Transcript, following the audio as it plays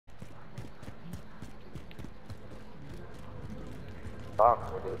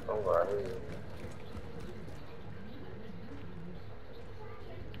box with it somewhere here.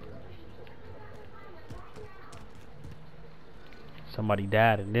 Somebody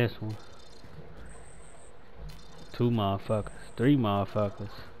died in this one. 2 motherfuckers. 3 motherfuckers.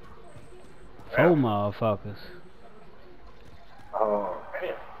 4 motherfuckers. Oh,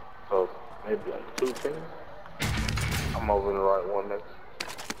 damn. So maybe like 2 teams? I'm over in the right one next.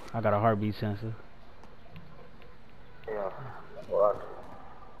 I got a heartbeat sensor. Yeah. Well,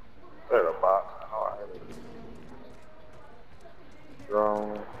 there's a box. I know I had it.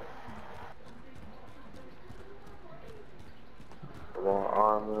 Drone. Long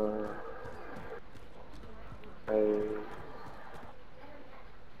armor. Hey.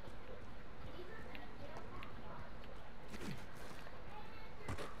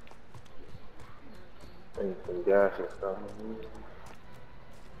 And some gas and stuff.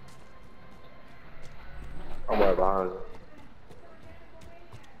 I'm right behind you.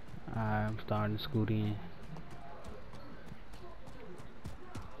 I'm starting to scoot in.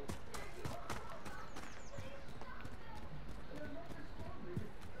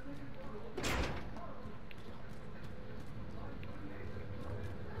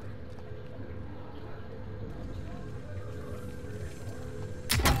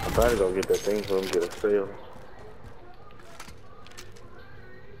 I'm trying to go get that thing for him to get a sale.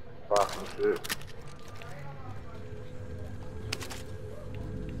 Buy some shit.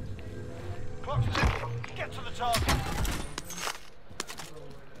 Clock's ticking. Get to the target.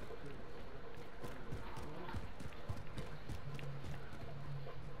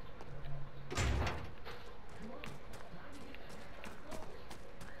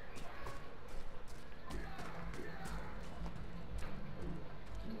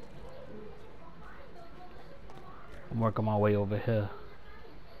 I'm working my way over here.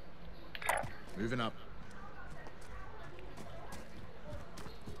 Moving up.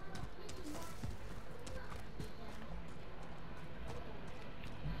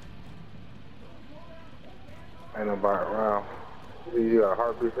 Ain't nobody around. You got a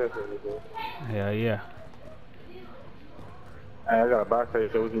heartbeat sensor? Hell yeah. Hey, I got a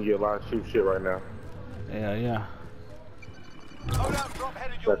backstage so we can get a lot of cheap shit right now. Hell yeah. Loadout drop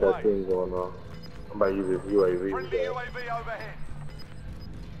headed your Got that way. thing going on. I'm about to use this UAV. Friendly UAV overhead.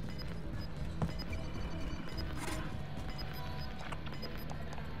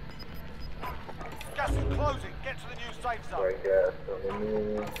 Gas is closing. Get to the new safe zone. Right gas coming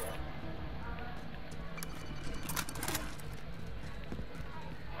in.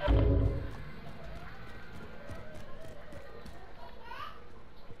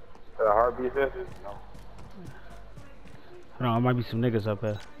 Got a heartbeat sensor? No. Hold on, there might be some niggas up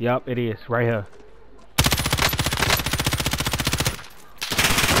here. Yup, it is. Right here.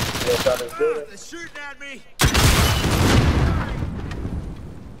 They're shooting at me.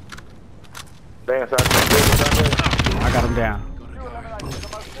 They inside the building down there? I got him down. You eliminated the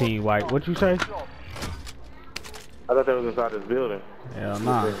most Team white. What you say? job. I thought they was inside this building. Hell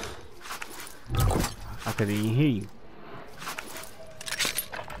nah. I couldn't even hear you.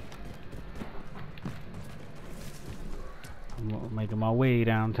 I'm making my way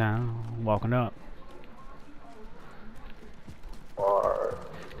downtown. I'm walking up. Or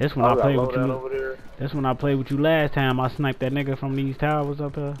This one I played with over you. there. This one I played with you last time. I sniped that nigga from these towers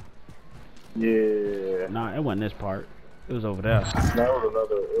up here. Yeah. Nah, it wasn't this part. It was over there. No, it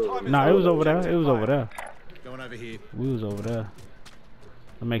was another. Nah, it was over there. It was over there. Going over here. We was over there.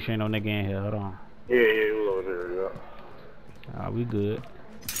 Let's make sure ain't no nigga in here. Hold on. Yeah, it was over there, yeah. Ah, we good.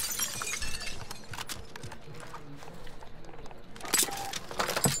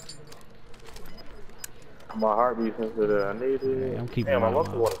 My heartbeat sensor that I needed. Yeah, I'm keeping Damn, I my,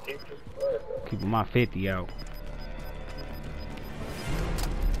 must want to keep this. keeping my 50 out.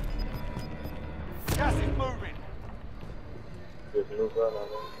 Gas is moving. This new gun on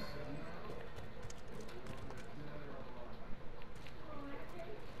there.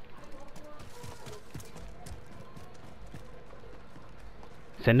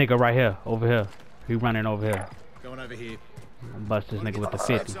 It's that nigga right here, over here. He running over here. Going over here. I'm gonna bust this nigga with the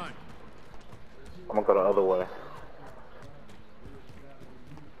Safe 50. zone. I'm gonna go the other way.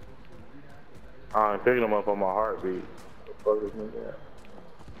 I'm picking him up on my heartbeat. The fuck is nigga?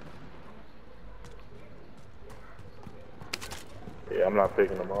 Yeah, I'm not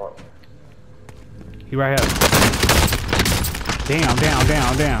picking him up. He right here.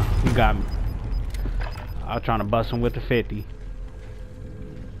 Down. You got me. I was trying to bust him with the 50.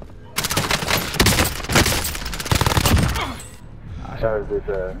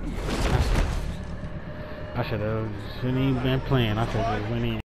 I should have shouldn't even been playing. I should have just went in.